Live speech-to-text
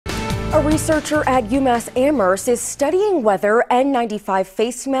A researcher at UMass Amherst is studying whether N95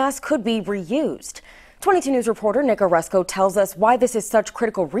 face masks could be reused. 22 News reporter Nick Oresco tells us why this is such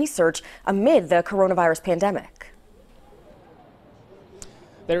critical research amid the coronavirus pandemic.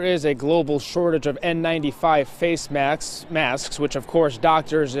 There is a global shortage of N95 face masks, which of course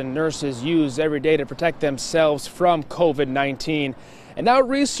doctors and nurses use every day to protect themselves from COVID-19. And now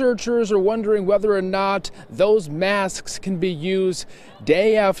researchers are wondering whether or not those masks can be used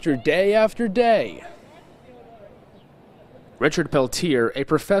day after day after day. Richard Peltier, a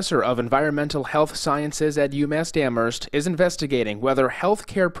professor of environmental health sciences at UMass Amherst, is investigating whether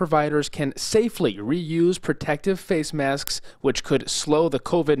healthcare providers can safely reuse protective face masks, which could slow the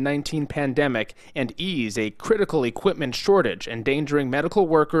COVID-19 pandemic and ease a critical equipment shortage endangering medical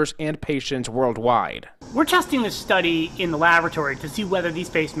workers and patients worldwide. We're testing this study in the laboratory to see whether these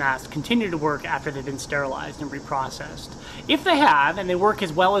face masks continue to work after they've been sterilized and reprocessed. If they have, and they work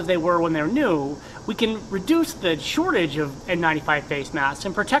as well as they were when they're new, we can reduce the shortage of N95 face masks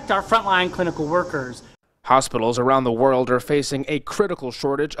and protect our frontline clinical workers. Hospitals around the world are facing a critical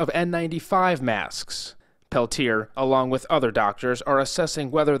shortage of N95 masks. Peltier, along with other doctors, are assessing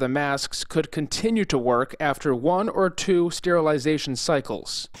whether the masks could continue to work after 1 or 2 sterilization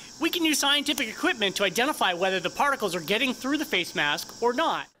cycles. We can use scientific equipment to identify whether the particles are getting through the face mask or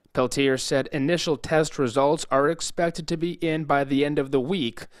not. Peltier said initial test results are expected to be in by the end of the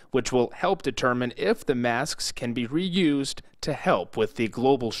week, which will help determine if the masks can be reused to help with the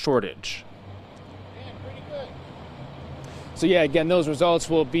global shortage. So yeah, again, those results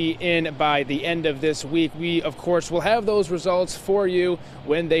will be in by the end of this week. We, of course, will have those results for you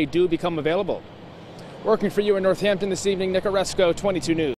when they do become available. Working for you in Northampton this evening, Nick Oresco, 22 News.